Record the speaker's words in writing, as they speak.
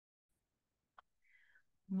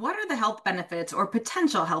What are the health benefits or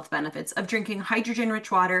potential health benefits of drinking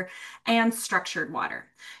hydrogen-rich water and structured water?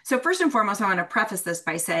 So first and foremost, I want to preface this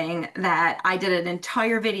by saying that I did an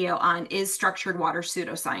entire video on is structured water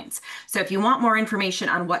pseudoscience. So if you want more information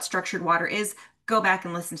on what structured water is, go back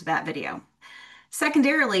and listen to that video.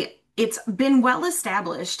 Secondarily, it's been well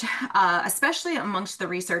established, especially amongst the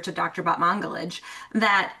research of Dr. Bhatmangalij,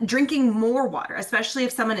 that drinking more water, especially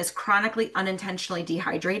if someone is chronically unintentionally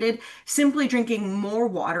dehydrated, simply drinking more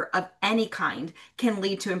water of any kind can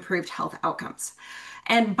lead to improved health outcomes.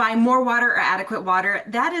 And by more water or adequate water,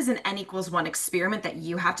 that is an N equals one experiment that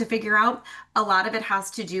you have to figure out. A lot of it has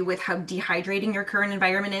to do with how dehydrating your current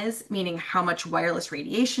environment is, meaning how much wireless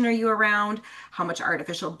radiation are you around, how much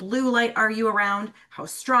artificial blue light are you around, how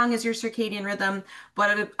strong is your circadian rhythm,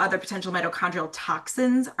 what other potential mitochondrial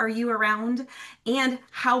toxins are you around, and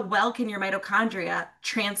how well can your mitochondria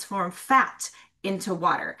transform fat into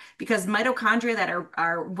water, because mitochondria that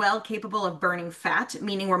are well capable of burning fat,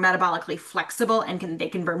 meaning we're metabolically flexible and they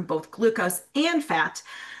can burn both glucose and fat.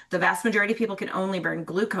 The vast majority of people can only burn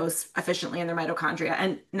glucose efficiently in their mitochondria,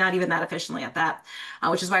 and not even that efficiently at that,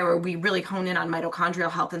 which is why we really hone in on mitochondrial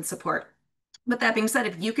health and support. But that being said,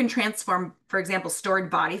 if you can transform, for example,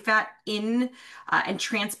 stored body fat in and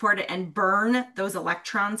transport it and burn those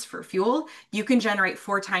electrons for fuel, you can generate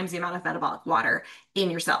 4 times the amount of metabolic water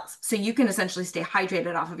in your cells. So you can essentially stay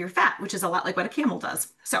hydrated off of your fat, which is a lot like what a camel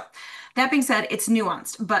does. So that being said, it's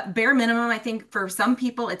nuanced, but bare minimum, I think for some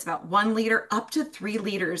people, it's about 1 liter up to 3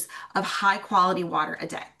 liters of high quality water a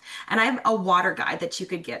day. And I have a water guide that you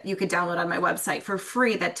could download on my website for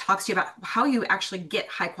free that talks to you about how you actually get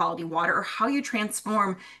high quality water or how you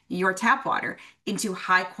transform your tap water into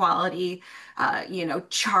high quality,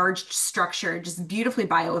 charged, structured, just beautifully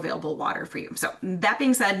bioavailable water for you. So that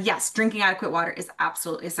being said, yes, drinking adequate water is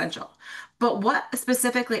absolutely essential. But what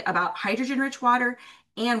specifically about hydrogen rich water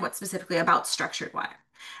and what specifically about structured water?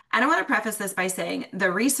 And I want to preface this by saying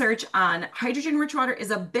the research on hydrogen rich water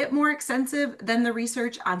is a bit more extensive than the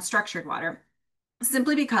research on structured water,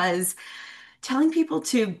 simply because telling people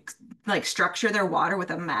to like structure their water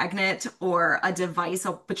with a magnet or a device,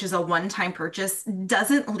 which is a one-time purchase,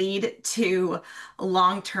 doesn't lead to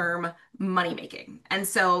long-term money making. And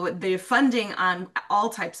so the funding on all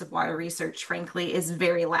types of water research, frankly, is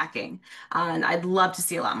very lacking. And I'd love to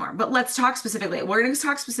see a lot more. But let's talk specifically. We're going to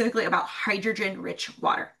talk specifically about hydrogen-rich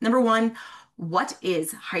water. Number one, what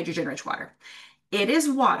is hydrogen-rich water? It is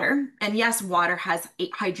water, and yes, water has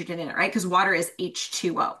hydrogen in it, right? Because water is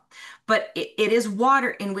H2O. But it is water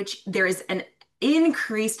in which there is an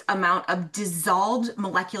increased amount of dissolved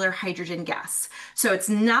molecular hydrogen gas. So it's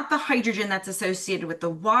not the hydrogen that's associated with the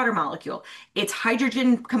water molecule. It's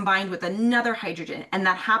hydrogen combined with another hydrogen, and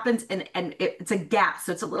that happens and it's a gas.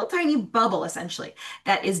 So it's a little tiny bubble essentially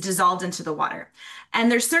that is dissolved into the water. And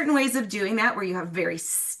there's certain ways of doing that where you have very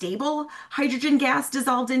stable hydrogen gas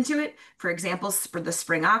dissolved into it. For example, the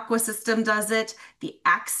Spring Aqua system does it. The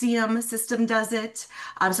Axiom system does it.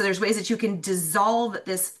 So there's ways that you can dissolve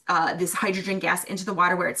this hydrogen gas into the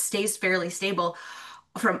water where it stays fairly stable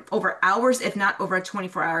from over hours, if not over a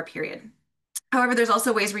 24-hour period. However, there's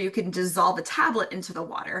also ways where you can dissolve a tablet into the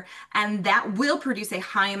water, and that will produce a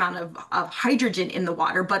high amount of hydrogen in the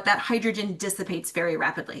water, but that hydrogen dissipates very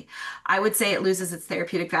rapidly. I would say it loses its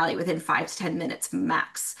therapeutic value within 5 to 10 minutes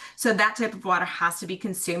max. So that type of water has to be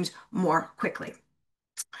consumed more quickly.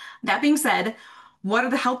 That being said, what are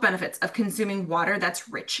the health benefits of consuming water that's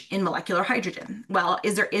rich in molecular hydrogen? Well,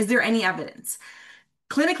 is there any evidence?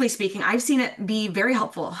 Clinically speaking, I've seen it be very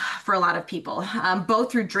helpful for a lot of people,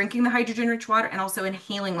 both through drinking the hydrogen-rich water and also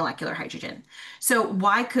inhaling molecular hydrogen. So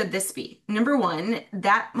why could this be? Number one,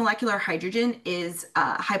 that molecular hydrogen is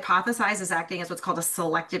hypothesized as acting as what's called a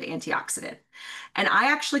selective antioxidant. And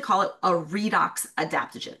I actually call it a redox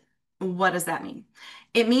adaptogen. What does that mean?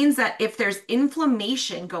 It means that if there's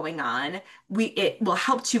inflammation going on, it will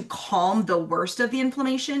help to calm the worst of the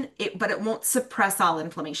inflammation, but it won't suppress all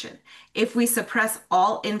inflammation. If we suppress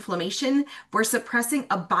all inflammation, we're suppressing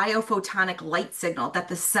a biophotonic light signal that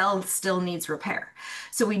the cell still needs repair.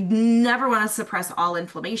 So we never want to suppress all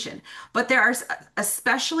inflammation. But there are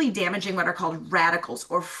especially damaging what are called radicals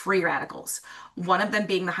or free radicals. One of them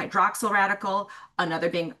being the hydroxyl radical, another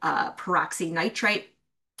being peroxynitrite,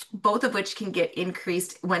 both of which can get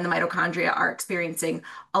increased when the mitochondria are experiencing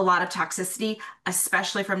a lot of toxicity,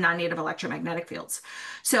 especially from non-native electromagnetic fields.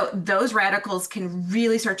 So those radicals can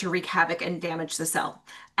really start to wreak havoc and damage the cell.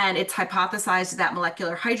 And it's hypothesized that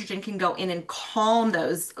molecular hydrogen can go in and calm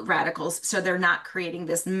those radicals so they're not creating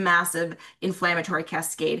this massive inflammatory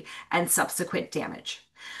cascade and subsequent damage.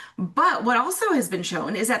 But what also has been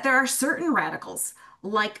shown is that there are certain radicals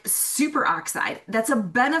like superoxide. That's a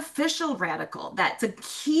beneficial radical. That's a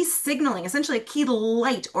key signaling, essentially a key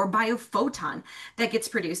light or biophoton that gets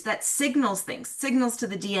produced that signals things, signals to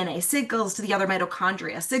the DNA, signals to the other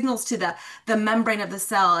mitochondria, signals to the membrane of the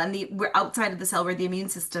cell and the outside of the cell where the immune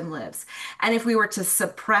system lives. And if we were to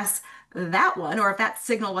suppress that one, or if that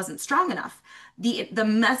signal wasn't strong enough, the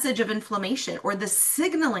message of inflammation or the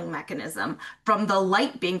signaling mechanism from the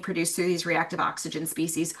light being produced through these reactive oxygen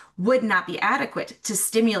species would not be adequate to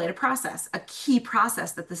stimulate a process, a key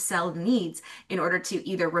process that the cell needs in order to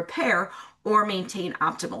either repair or maintain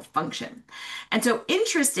optimal function. And so,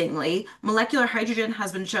 interestingly, molecular hydrogen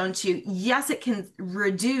has been shown to, yes, it can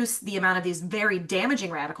reduce the amount of these very damaging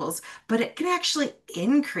radicals, but it can actually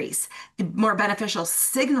increase the more beneficial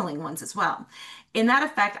signaling ones as well. In that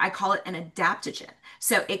effect, I call it an adaptogen.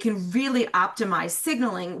 So it can really optimize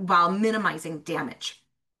signaling while minimizing damage.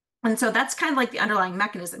 And so that's kind of like the underlying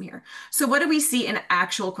mechanism here. So what do we see in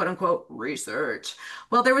actual quote unquote research?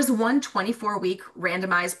 Well, there was one 24-week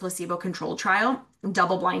randomized placebo-controlled trial,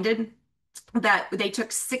 double-blinded, that they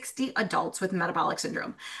took 60 adults with metabolic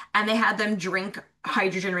syndrome and they had them drink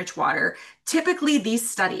hydrogen rich water. Typically, these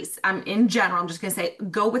studies, in general, I'm just going to say,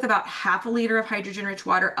 go with about half a liter of hydrogen rich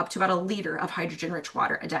water up to about a liter of hydrogen rich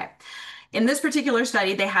water a day. In this particular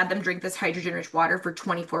study, they had them drink this hydrogen rich water for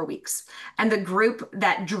 24 weeks. And the group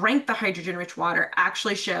that drank the hydrogen rich water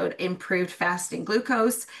actually showed improved fasting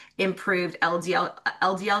glucose, improved LDL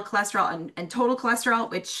cholesterol, and total cholesterol,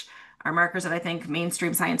 which are markers that I think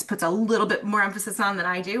mainstream science puts a little bit more emphasis on than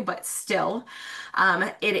I do, but still,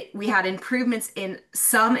 we had improvements in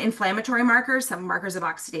some inflammatory markers, some markers of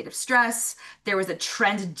oxidative stress. There was a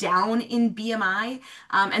trend down in BMI.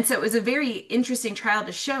 And so it was a very interesting trial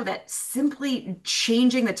to show that simply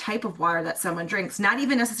changing the type of water that someone drinks, not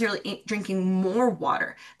even necessarily drinking more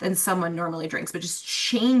water than someone normally drinks, but just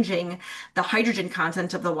changing the hydrogen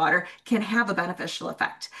content of the water can have a beneficial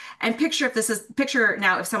effect. And picture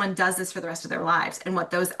now if someone does this for the rest of their lives and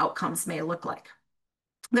what those outcomes may look like.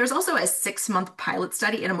 There's also a 6-month pilot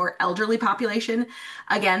study in a more elderly population.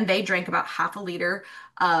 Again, they drank about half a liter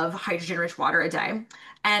of hydrogen-rich water a day.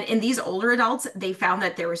 And in these older adults, they found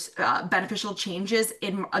that there was beneficial changes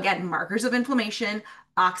in, again, markers of inflammation,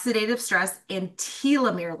 oxidative stress, and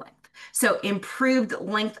telomere length. So improved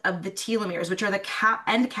length of the telomeres, which are the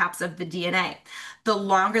end caps of the DNA. The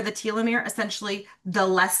longer the telomere, essentially, the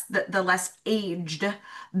less aged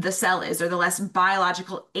the cell is, or the less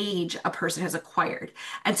biological age a person has acquired.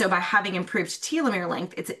 And so by having improved telomere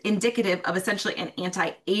length, it's indicative of essentially an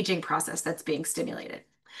anti-aging process that's being stimulated.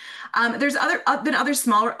 There's been other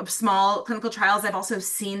small clinical trials. I've also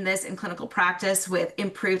seen this in clinical practice with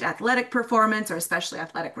improved athletic performance or especially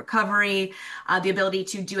athletic recovery, the ability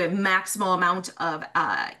to do a maximal amount of,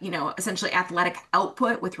 essentially athletic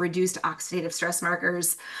output with reduced oxidative stress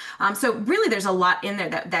markers. So really, there's a lot in there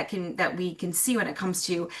that we can see when it comes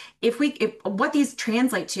to if what these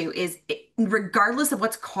translate to is. Regardless of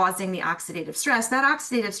what's causing the oxidative stress, that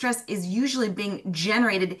oxidative stress is usually being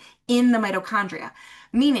generated in the mitochondria.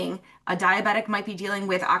 Meaning, a diabetic might be dealing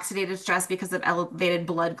with oxidative stress because of elevated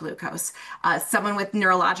blood glucose. Someone with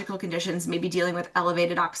neurological conditions may be dealing with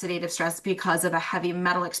elevated oxidative stress because of a heavy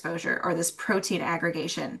metal exposure or this protein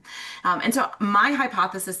aggregation. And so, my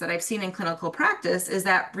hypothesis that I've seen in clinical practice is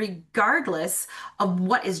that regardless of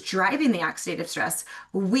what is driving the oxidative stress,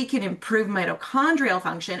 we can improve mitochondrial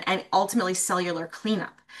function and ultimately cellular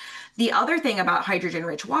cleanup. The other thing about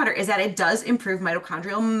hydrogen-rich water is that it does improve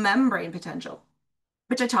mitochondrial membrane potential,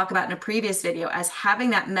 which I talk about in a previous video, as having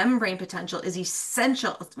that membrane potential is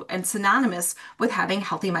essential and synonymous with having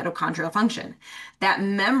healthy mitochondrial function. That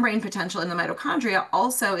membrane potential in the mitochondria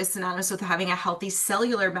also is synonymous with having a healthy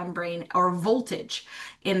cellular membrane or voltage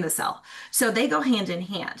in the cell. So they go hand in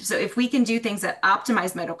hand. So if we can do things that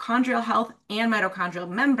optimize mitochondrial health and mitochondrial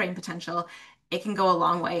membrane potential, it can go a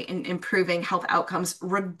long way in improving health outcomes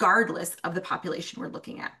regardless of the population we're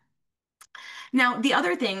looking at. Now, the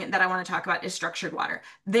other thing that I want to talk about is structured water.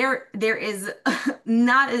 There is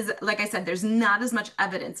not as, like I said, there's not as much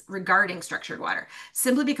evidence regarding structured water,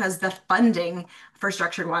 simply because the funding for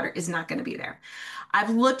structured water is not going to be there.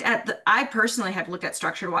 I personally have looked at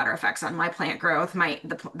structured water effects on my plant growth,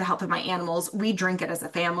 the health of my animals. We drink it as a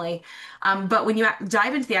family. But when you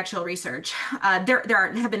dive into the actual research,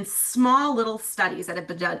 there have been small little studies that have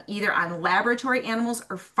been done either on laboratory animals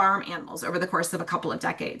or farm animals over the course of a couple of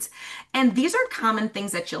decades. And these are common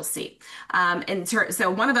things that you'll see. So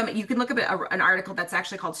one of them, you can look at an article that's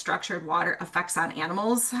actually called Structured Water Effects on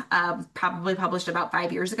Animals, probably published about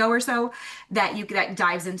 5 years ago or so, that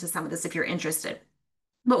dives into some of this if you're interested.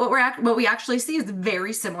 But what we actually see is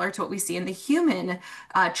very similar to what we see in the human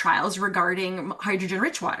trials regarding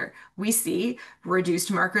hydrogen-rich water. We see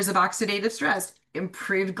reduced markers of oxidative stress,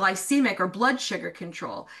 improved glycemic or blood sugar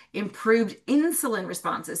control, improved insulin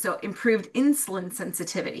responses, so improved insulin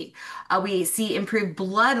sensitivity. We see improved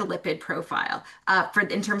blood lipid profile. For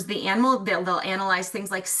in terms of the animal, they'll analyze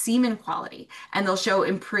things like semen quality, and they'll show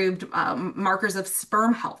improved markers of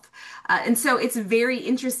sperm health. And so it's very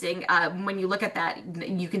interesting when you look at that,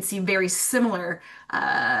 you can see very similar,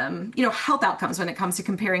 health outcomes when it comes to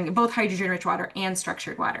comparing both hydrogen-rich water and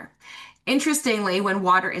structured water. Interestingly, when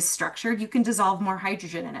water is structured, you can dissolve more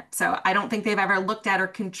hydrogen in it. So I don't think they've ever looked at or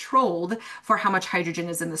controlled for how much hydrogen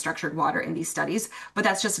is in the structured water in these studies, but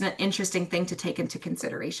that's just an interesting thing to take into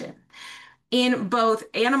consideration. In both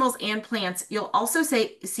animals and plants, you'll also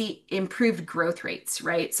see improved growth rates,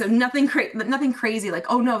 right? So nothing crazy like,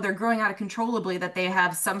 oh no, they're growing out of controllably, that they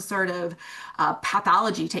have some sort of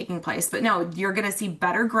pathology taking place. But no, you're going to see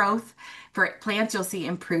better growth. For plants, you'll see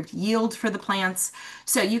improved yield for the plants.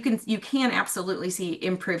 So you can absolutely see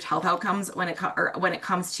improved health outcomes when it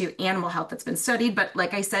comes to animal health that's been studied. But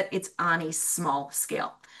like I said, it's on a small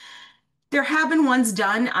scale. There have been ones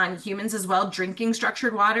done on humans as well, drinking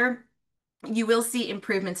structured water. You will see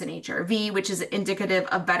improvements in HRV, which is indicative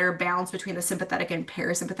of better balance between the sympathetic and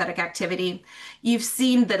parasympathetic activity. You've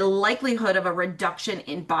seen the likelihood of a reduction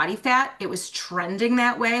in body fat. It was trending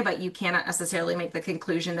that way, but you cannot necessarily make the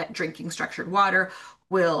conclusion that drinking structured water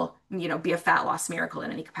will, be a fat loss miracle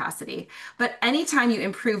in any capacity. But anytime you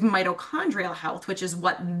improve mitochondrial health, which is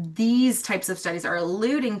what these types of studies are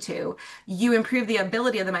alluding to, you improve the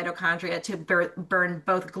ability of the mitochondria to burn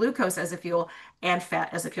both glucose as a fuel and fat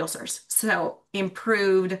as a fuel source. So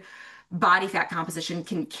improved body fat composition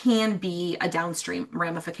can be a downstream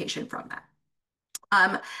ramification from that.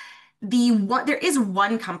 Um, there is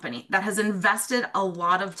one company that has invested a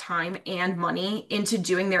lot of time and money into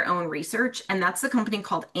doing their own research, and that's the company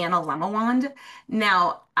called Analemma Wand.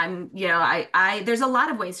 Now, there's a lot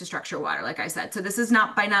of ways to structure water, like I said. So this is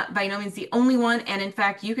not by no means the only one. And in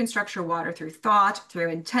fact, you can structure water through thought, through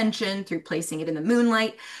intention, through placing it in the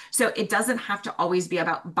moonlight. So it doesn't have to always be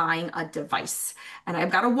about buying a device. And I've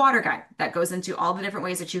got a water guide that goes into all the different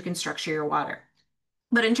ways that you can structure your water.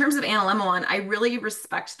 But in terms of Analemma One, I really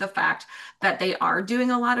respect the fact that they are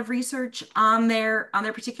doing a lot of research on their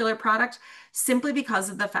particular product, simply because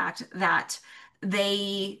of the fact that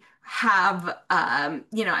they have,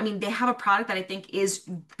 they have a product that I think is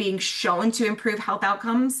being shown to improve health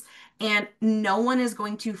outcomes, and no one is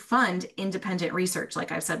going to fund independent research,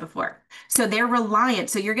 like I've said before. So they're reliant.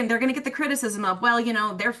 So they're going to get the criticism of, well,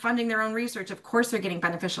 they're funding their own research. Of course, they're getting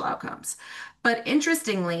beneficial outcomes. But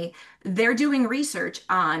interestingly, they're doing research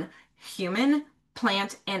on human,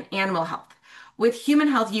 plant, and animal health. With human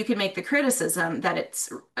health, you can make the criticism that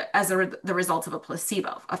it's the result of a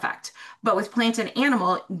placebo effect. But with plant and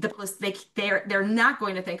animal, they're not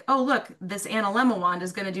going to think, oh, look, this analemma wand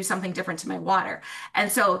is going to do something different to my water.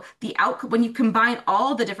 And so when you combine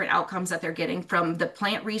all the different outcomes that they're getting from the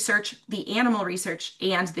plant research, the animal research,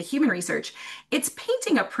 and the human research, it's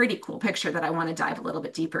painting a pretty cool picture that I want to dive a little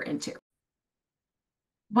bit deeper into.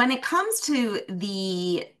 When it comes to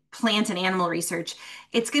the plant and animal research,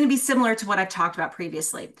 it's going to be similar to what I've talked about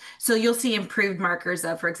previously. So you'll see improved markers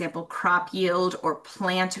of, for example, crop yield or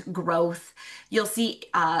plant growth. You'll see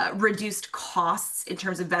reduced costs in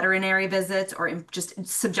terms of veterinary visits, or just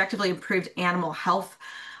subjectively improved animal health.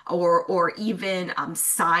 Or even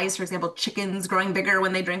size, for example, chickens growing bigger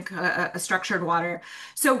when they drink a structured water.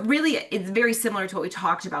 So really, it's very similar to what we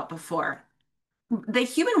talked about before. The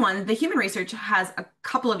human research has a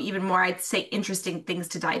couple of even more, I'd say, interesting things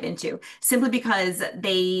to dive into, simply because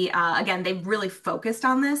again, they've really focused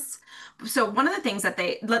on this. So one of the things that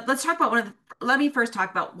let's talk about let me first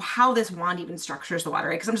talk about how this wand even structures the water,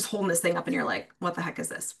 right? Because I'm just holding this thing up and you're like, what the heck is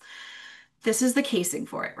this? This is the casing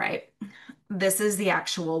for it, right? This is the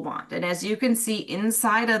actual wand. And as you can see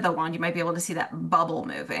inside of the wand, you might be able to see that bubble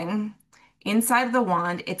moving. Inside of the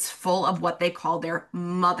wand, it's full of what they call their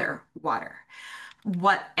mother water.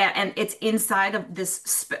 And it's inside of this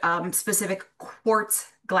specific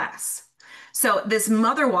quartz glass. So this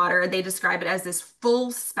mother water, they describe it as this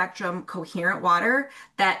full spectrum coherent water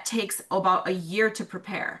that takes about a year to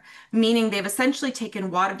prepare, meaning they've essentially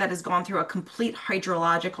taken water that has gone through a complete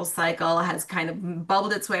hydrological cycle, has kind of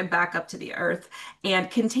bubbled its way back up to the earth,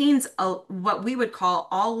 and contains what we would call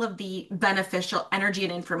all of the beneficial energy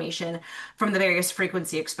and information from the various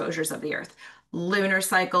frequency exposures of the earth. Lunar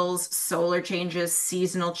cycles, solar changes,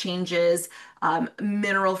 seasonal changes,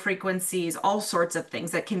 mineral frequencies, all sorts of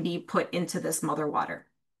things that can be put into this mother water.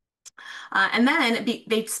 And then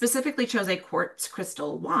they specifically chose a quartz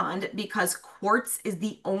crystal wand because quartz is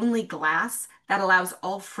the only glass that allows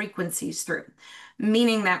all frequencies through,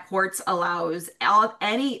 meaning that quartz allows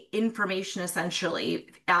any information essentially.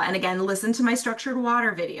 And again, listen to my structured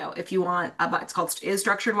water video if you want about, it's called Is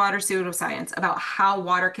Structured Water Pseudoscience, about how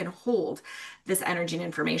water can hold this energy and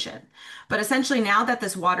information. But essentially, now that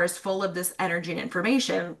this water is full of this energy and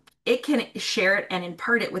information, it can share it and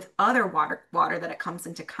impart it with other water that it comes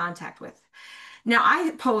into contact with. Now,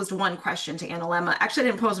 I posed one question to Analemma. Actually, I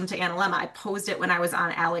didn't pose them to Analemma. I posed it when I was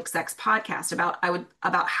on Alex Zek's podcast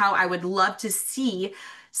about how I would love to see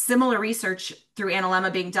similar research through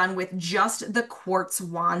Analemma being done with just the quartz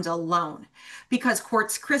wand alone, because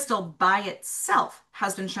quartz crystal by itself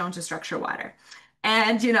has been shown to structure water.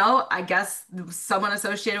 And, I guess someone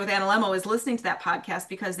associated with Analemma was listening to that podcast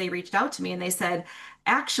because they reached out to me and they said,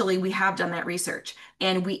 actually, we have done that research,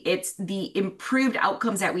 and it's the improved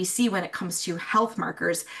outcomes that we see when it comes to health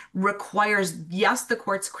markers requires, yes, the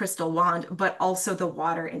quartz crystal wand, but also the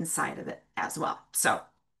water inside of it as well. So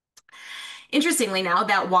interestingly, now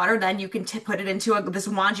that water, then you can put it into this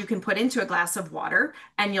wand, you can put into a glass of water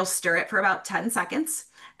and you'll stir it for about 10 seconds.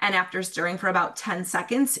 And after stirring for about 10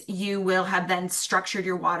 seconds, you will have then structured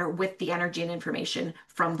your water with the energy and information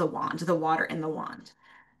from the wand, the water in the wand.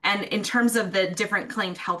 And in terms of the different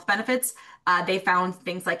claimed health benefits, they found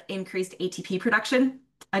things like increased ATP production.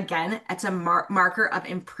 Again, it's a marker of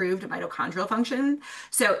improved mitochondrial function.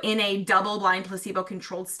 So, in a double-blind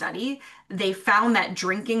placebo-controlled study, they found that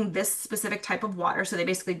drinking this specific type of water, so they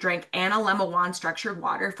basically drank Analemma Wand structured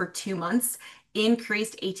water for 2 months,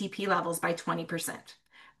 increased ATP levels by 20%.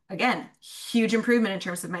 Again, huge improvement in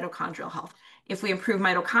terms of mitochondrial health. If we improve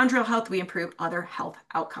mitochondrial health, we improve other health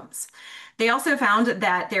outcomes. They also found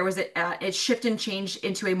that there was a shift and change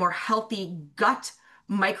into a more healthy gut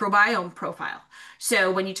microbiome profile.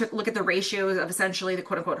 So when you look at the ratios of essentially the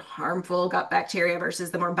quote unquote harmful gut bacteria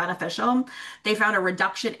versus the more beneficial, they found a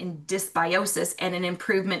reduction in dysbiosis and an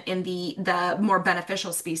improvement in the more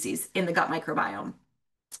beneficial species in the gut microbiome.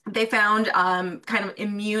 They found kind of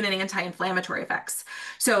immune and anti-inflammatory effects.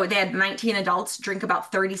 So they had 19 adults drink about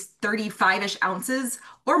 35-ish ounces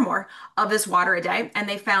or more of this water a day, and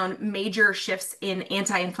they found major shifts in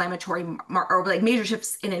anti-inflammatory or like major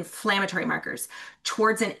shifts in inflammatory markers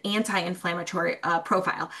towards an anti-inflammatory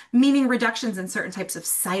profile, meaning reductions in certain types of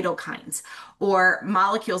cytokines or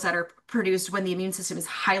molecules that are produced when the immune system is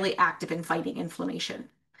highly active in fighting inflammation.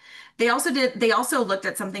 They also looked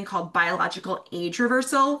at something called biological age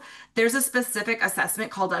reversal. There's a specific assessment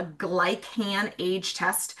called a glycan age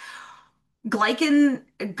test. If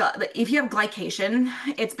you have glycation,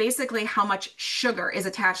 it's basically how much sugar is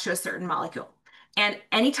attached to a certain molecule. And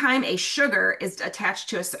anytime a sugar is attached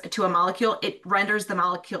to a molecule, it renders the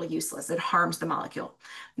molecule useless. It harms the molecule.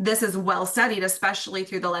 This is well studied, especially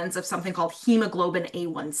through the lens of something called hemoglobin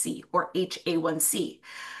A1C or HA1C.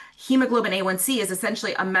 Hemoglobin A1C is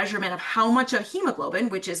essentially a measurement of how much of hemoglobin,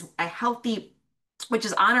 which is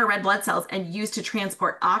on our red blood cells and used to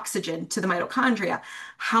transport oxygen to the mitochondria,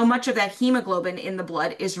 how much of that hemoglobin in the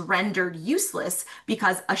blood is rendered useless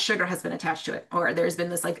because a sugar has been attached to it, or there's been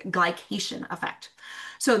this like glycation effect.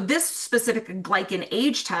 So this specific glycan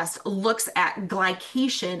age test looks at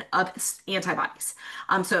glycation of antibodies.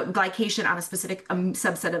 So glycation on a specific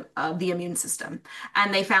subset of the immune system.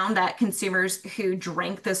 And they found that consumers who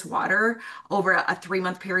drank this water over a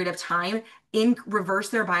 3-month period of time reverse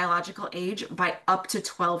their biological age by up to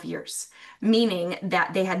 12 years, meaning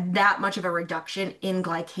that they had that much of a reduction in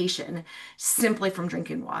glycation simply from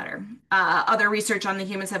drinking water. Other research on the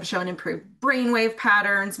humans have shown improved brainwave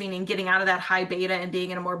patterns, meaning getting out of that high beta and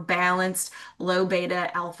being in a more balanced low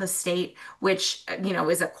beta alpha state, which,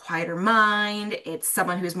 is a quieter mind. It's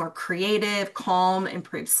someone who's more creative, calm,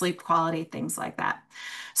 improved sleep quality, things like that.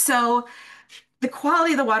 So the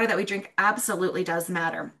quality of the water that we drink absolutely does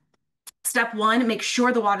matter. Step one, make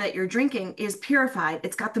sure the water that you're drinking is purified.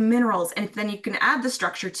 It's got the minerals, and then you can add the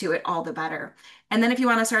structure to it, all the better. And then if you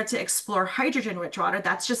want to start to explore hydrogen-rich water,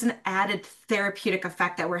 that's just an added therapeutic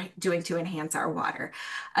effect that we're doing to enhance our water.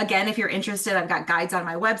 Again, if you're interested, I've got guides on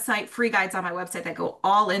my website, free guides on my website that go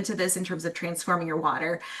all into this in terms of transforming your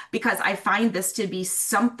water, because I find this to be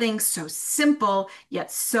something so simple,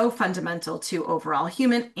 yet so fundamental to overall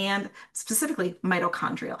human and specifically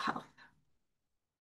mitochondrial health.